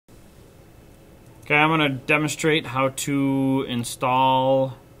Okay, I'm going to demonstrate how to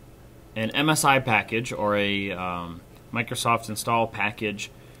install an MSI package or a Microsoft install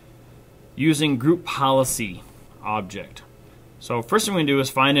package using group policy object. So first thing we do is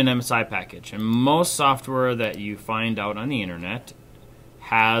find an MSI package, and most software that you find out on the internet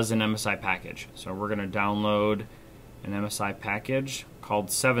has an MSI package. So we're going to download an MSI package called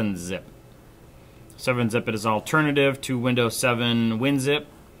 7-zip. 7-zip is an alternative to Windows 7 WinZip.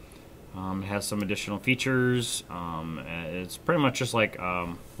 It has some additional features. It's pretty much just like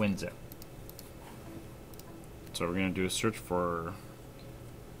WinZip. So we're going to do a search for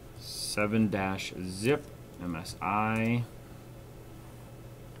 7-zip MSI.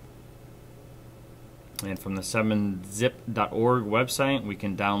 And from the 7zip.org website, we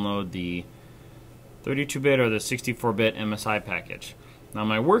can download the 32-bit or the 64-bit MSI package. Now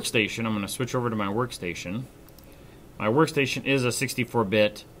my workstation, I'm going to switch over to my workstation. My workstation is a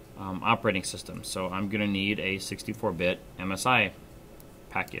 64-bit operating system, so I'm going to need a 64-bit MSI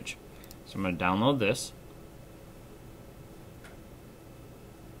package. So I'm going to download this.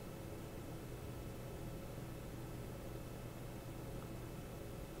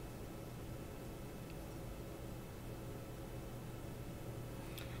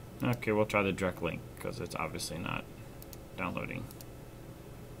 Okay, we'll try the direct link because it's obviously not downloading.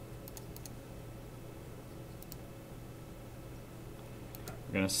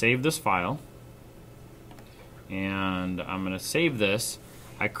 We're going to save this file, and I'm going to save this.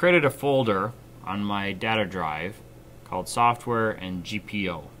 I created a folder on my data drive called Software and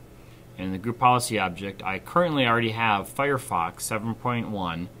GPO. In the group policy object, I currently already have Firefox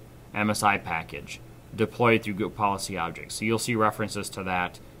 7.1 MSI package deployed through group policy object. So you'll see references to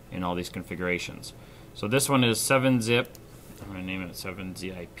that in all these configurations. So this one is 7-zip. I'm going to name it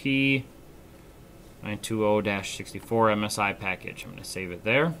 7zip 920-64 MSI package. I'm going to save it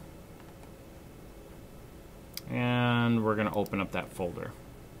there. And we're going to open up that folder.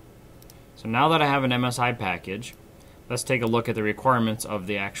 So now that I have an MSI package, let's take a look at the requirements of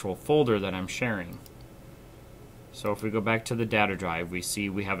the actual folder that I'm sharing. So if we go back to the data drive, we see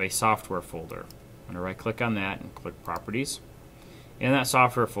we have a software folder. I'm going to right click on that and click Properties. In that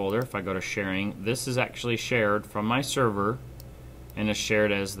software folder, if I go to sharing, this is actually shared from my server and is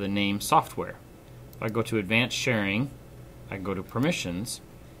shared as the name software. If I go to advanced sharing, I can go to permissions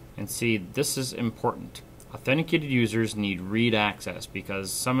and see this is important. Authenticated users need read access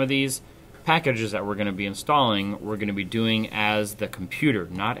because some of these packages that we're going to be installing, we're going to be doing as the computer,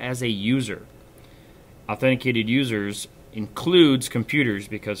 not as a user. Authenticated users includes computers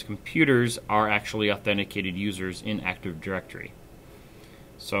because computers are actually authenticated users in Active Directory.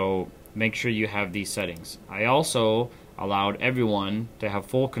 So make sure you have these settings. I also allowed everyone to have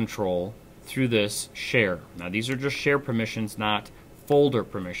full control through this share. Now these are just share permissions, not folder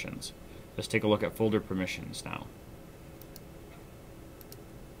permissions. Let's take a look at folder permissions now.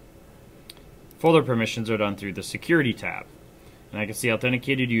 Folder permissions are done through the Security tab. And I can see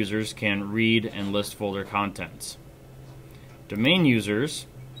authenticated users can read and list folder contents. Domain users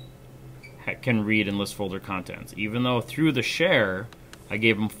can read and list folder contents. Even though through the share I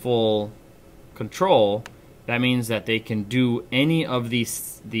gave them full control, that means that they can do any of the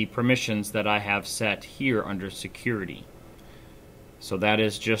permissions that I have set here under security. So that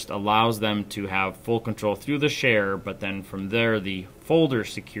is just allows them to have full control through the share, but then from there the folder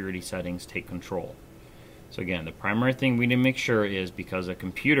security settings take control. So again, the primary thing we need to make sure is because a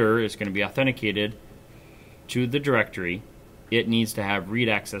computer is going to be authenticated to the directory, it needs to have read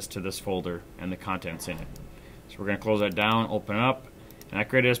access to this folder and the contents in it. So we're going to close that down, open it up. And I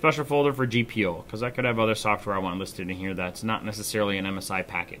created a special folder for GPO because I could have other software I want listed in here that's not necessarily an MSI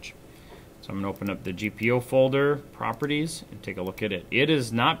package. So I'm going to open up the GPO folder, Properties, and take a look at it. It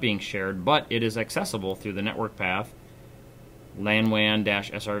is not being shared, but it is accessible through the network path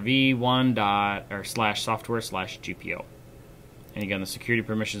LANWAN-SRV1//software/GPO. And again, the security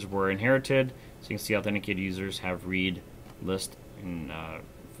permissions were inherited, so you can see authenticated users have read, list, and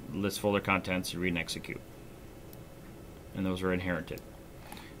list folder contents, read and execute. And those are inherited.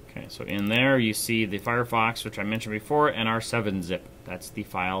 Okay, so in there you see the Firefox, which I mentioned before, and our 7-zip. That's the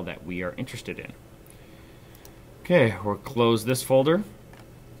file that we are interested in. Okay, we'll close this folder.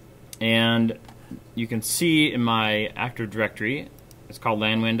 And you can see in my Active Directory, it's called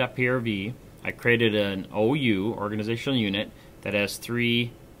LANWAN.prv. I created an OU, organizational unit, that has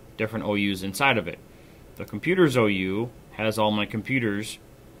 3 different OUs inside of it. The computer's OU has all my computers,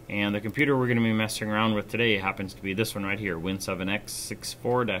 and the computer we're going to be messing around with today happens to be this one right here,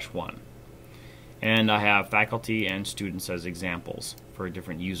 Win7x64-1. And I have faculty and students as examples for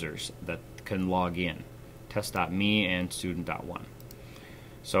different users that can log in, test.me and student.1.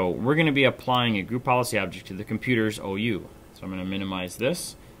 So we're going to be applying a group policy object to the computer's OU. So I'm going to minimize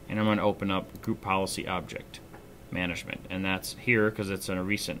this, and I'm going to open up group policy object management. And that's here because it's in a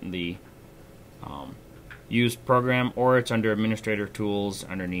recently used program, or it's under administrator tools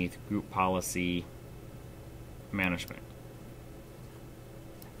underneath group policy management.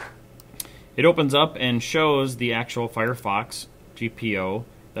 It opens up and shows the actual Firefox GPO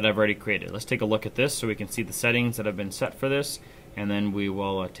that I've already created. Let's take a look at this so we can see the settings that have been set for this, and then we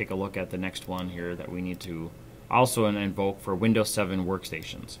will take a look at the next one here that we need to also invoke for Windows 7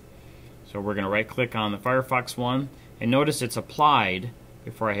 workstations. So we're going to right click on the Firefox one, and notice it's applied,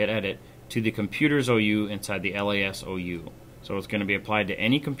 before I hit edit, to the computer's OU inside the LAS OU. So it's going to be applied to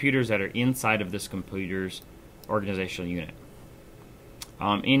any computers that are inside of this computer's organizational unit.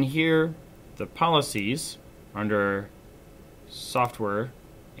 In here, the policies under software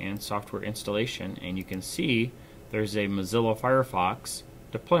and software installation, and you can see there's a Mozilla Firefox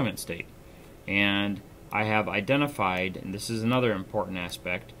deployment state. And I have identified, and this is another important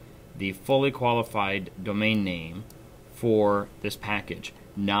aspect, the fully qualified domain name for this package.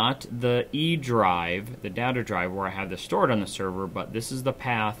 Not the E drive, the data drive where I have this stored on the server, but this is the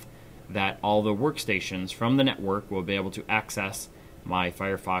path that all the workstations from the network will be able to access my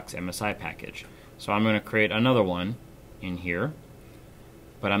Firefox MSI package. So I'm going to create another one in here,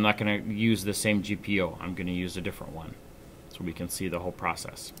 but I'm not going to use the same GPO. I'm going to use a different one so we can see the whole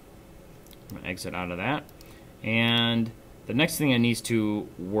process. I'm going to exit out of that. And the next thing that needs to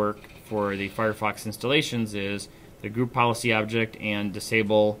work for the Firefox installations is the group policy object and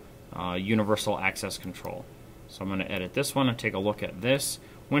disable universal access control. So I'm going to edit this one and take a look at this.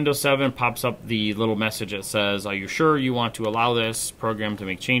 Windows 7 pops up the little message that says, are you sure you want to allow this program to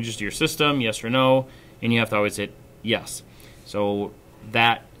make changes to your system, yes or no? And you have to always hit yes. So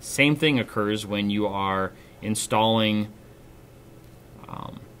that same thing occurs when you are installing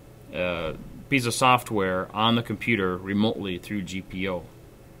a piece of software on the computer remotely through GPO.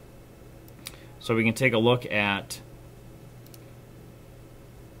 So we can take a look at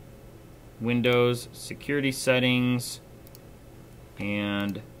Windows security settings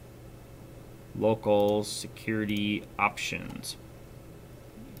and local security options.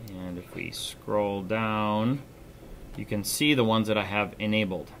 And if we scroll down, you can see the ones that I have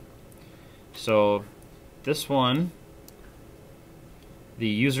enabled. So this one, the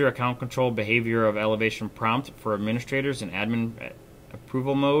user account control behavior of elevation prompt for administrators in admin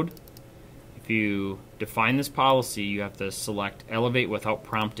approval mode. If you define this policy, you have to select elevate without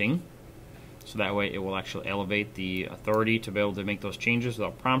prompting. So that way it will actually elevate the authority to be able to make those changes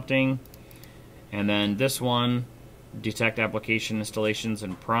without prompting. And then this one, detect application installations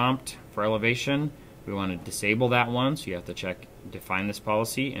and prompt for elevation. We want to disable that one, so you have to check define this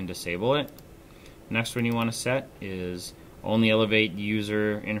policy and disable it. Next one you want to set is only elevate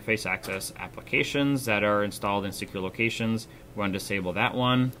user interface access applications that are installed in secure locations. We want to disable that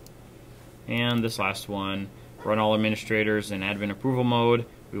one. And this last one, run all administrators in admin approval mode.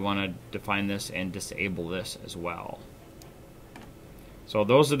 We want to define this and disable this as well. So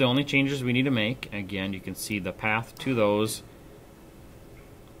those are the only changes we need to make. Again, you can see the path to those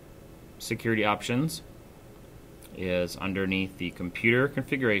security options is underneath the computer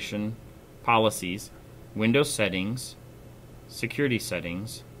configuration, policies, Windows settings, security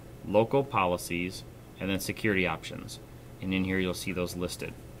settings, local policies, and then security options. And in here you'll see those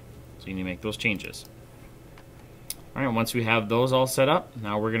listed. So you need to make those changes. Alright, once we have those all set up,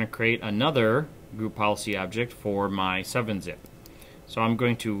 now we're going to create another group policy object for my 7-zip. So I'm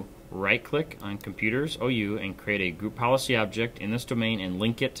going to right click on computers OU and create a group policy object in this domain and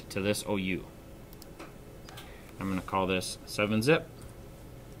link it to this OU. I'm going to call this 7-zip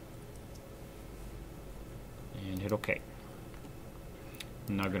and hit OK.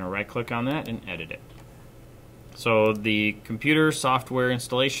 I'm now going to right click on that and edit it. So the computer software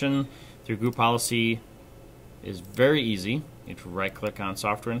installation through group policy is very easy. If you right click on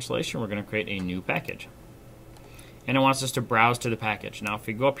software installation, we're going to create a new package. And it wants us to browse to the package. Now if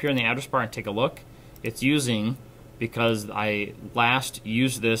we go up here in the address bar and take a look, it's using, because I last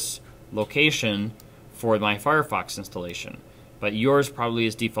used this location for my Firefox installation, but yours probably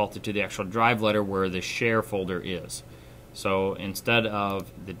is defaulted to the actual drive letter where the share folder is. So instead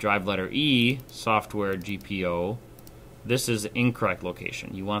of the drive letter E, software GPO, this is the incorrect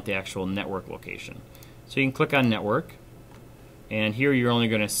location. You want the actual network location. So you can click on network, and here you're only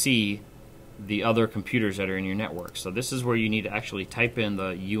going to see the other computers that are in your network. So this is where you need to actually type in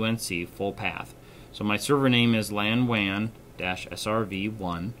the UNC full path. So my server name is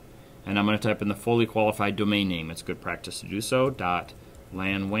LANWAN-SRV1, and I'm going to type in the fully qualified domain name. It's good practice to do so.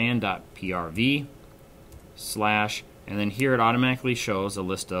 .lanwan.prv/. And then here it automatically shows a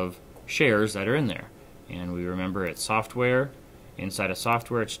list of shares that are in there. And we remember it's software. Inside of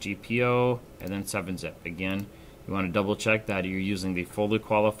software, it's GPO, and then 7-zip. Again, you want to double check that you're using the fully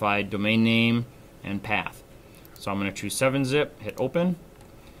qualified domain name and path. So I'm going to choose 7-zip, hit open,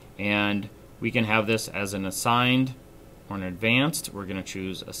 and we can have this as an assigned or an advanced. We're going to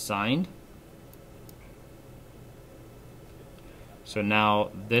choose assigned. So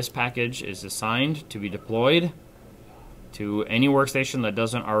now this package is assigned to be deployed to any workstation that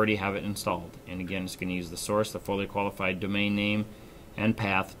doesn't already have it installed. And again, it's going to use the source, the fully qualified domain name and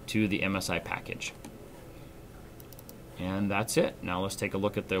path to the MSI package. And that's it. Now let's take a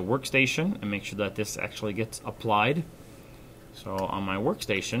look at the workstation and make sure that this actually gets applied. So on my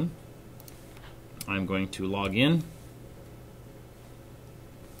workstation, I'm going to log in.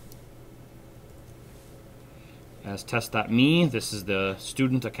 As test.me, this is the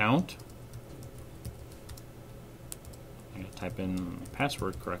student account. I'm going to type in my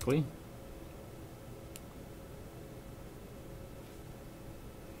password correctly.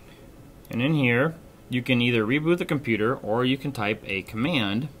 And in here, you can either reboot the computer or you can type a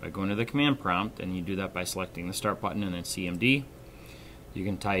command by going to the command prompt, and you do that by selecting the start button and then CMD. You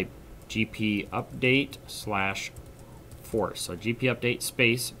can type gp update /force. So gp update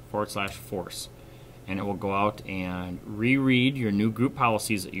space /force. And it will go out and reread your new group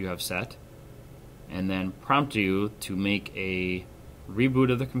policies that you have set and then prompt you to make a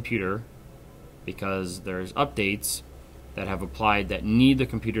reboot of the computer because there's updates that have applied that need the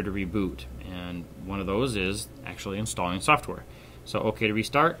computer to reboot. And one of those is actually installing software. So OK to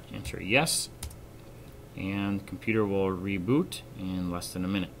restart, answer yes, and the computer will reboot in less than a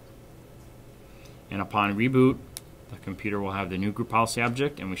minute. And upon reboot, the computer will have the new group policy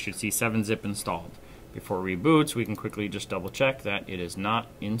object and we should see 7-zip installed. Before it reboots, we can quickly just double check that it is not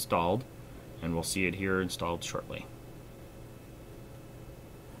installed, and we'll see it here installed shortly.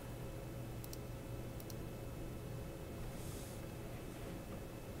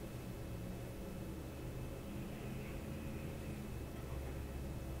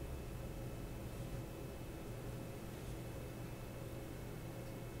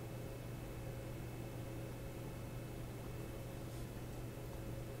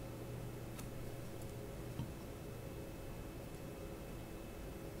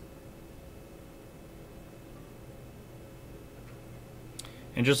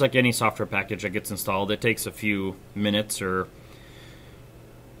 And just like any software package that gets installed, it takes a few minutes or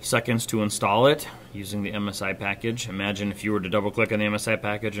seconds to install it using the MSI package. Imagine if you were to double click on the MSI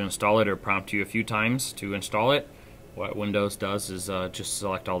package and install it, or prompt you a few times to install it. What Windows does is just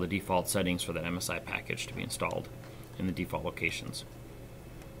select all the default settings for that MSI package to be installed in the default locations.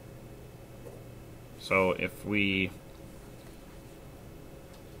 So if we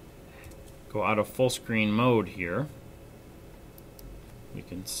go out of full screen mode here, you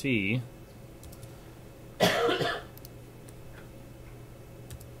can see the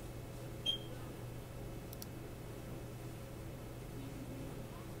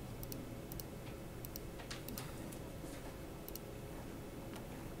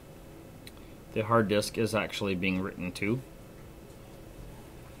hard disk is actually being written to.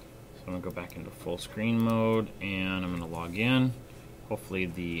 So I'm going to go back into full screen mode and I'm going to log in. Hopefully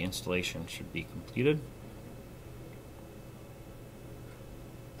the installation should be completed.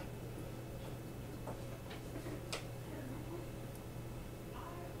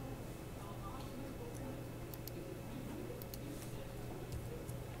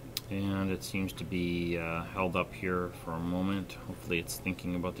 And it seems to be held up here for a moment. Hopefully it's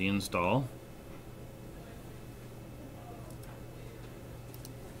thinking about the install.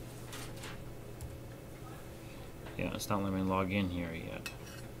 Yeah, it's not letting me log in here yet.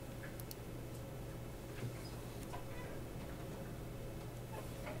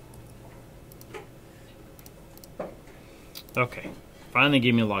 Okay, finally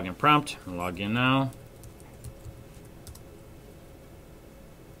gave me a login prompt. I'll log in now.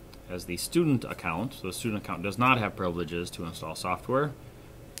 As the student account, so the student account does not have privileges to install software,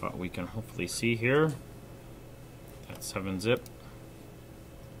 but we can hopefully see here that 7-zip.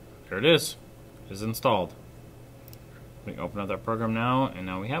 There it is installed. We open up that program now, and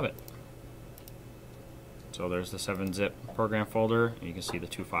now we have it. So there's the 7-zip program folder, and you can see the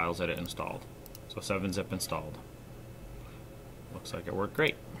 2 files that it installed. So 7-zip installed. Looks like it worked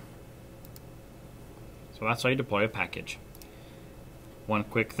great. So that's how you deploy a package. One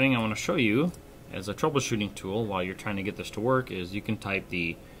quick thing I want to show you as a troubleshooting tool while you're trying to get this to work is you can type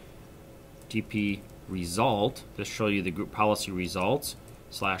the GP result. This show you the group policy results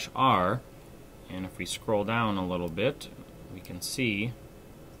 /r, and if we scroll down a little bit, we can see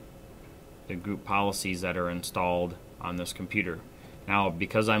the group policies that are installed on this computer. Now,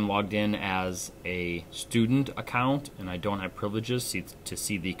 because I'm logged in as a student account and I don't have privileges to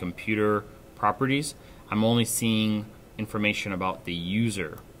see the computer properties, I'm only seeing information about the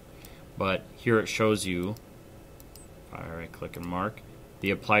user. But here it shows you, if I right click and mark,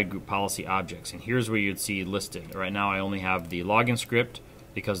 the applied group policy objects. And here's where you'd see listed. Right now I only have the login script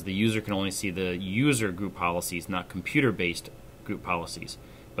because the user can only see the user group policies, not computer-based group policies.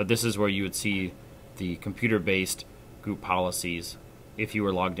 But this is where you would see the computer-based group policies if you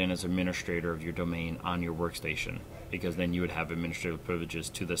were logged in as administrator of your domain on your workstation, because then you would have administrative privileges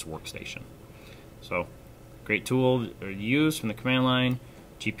to this workstation. So, great tool to use from the command line,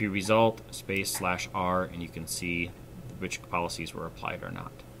 GPO result /R, and you can see which policies were applied or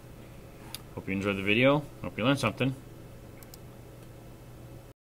not. Hope you enjoyed the video. Hope you learned something.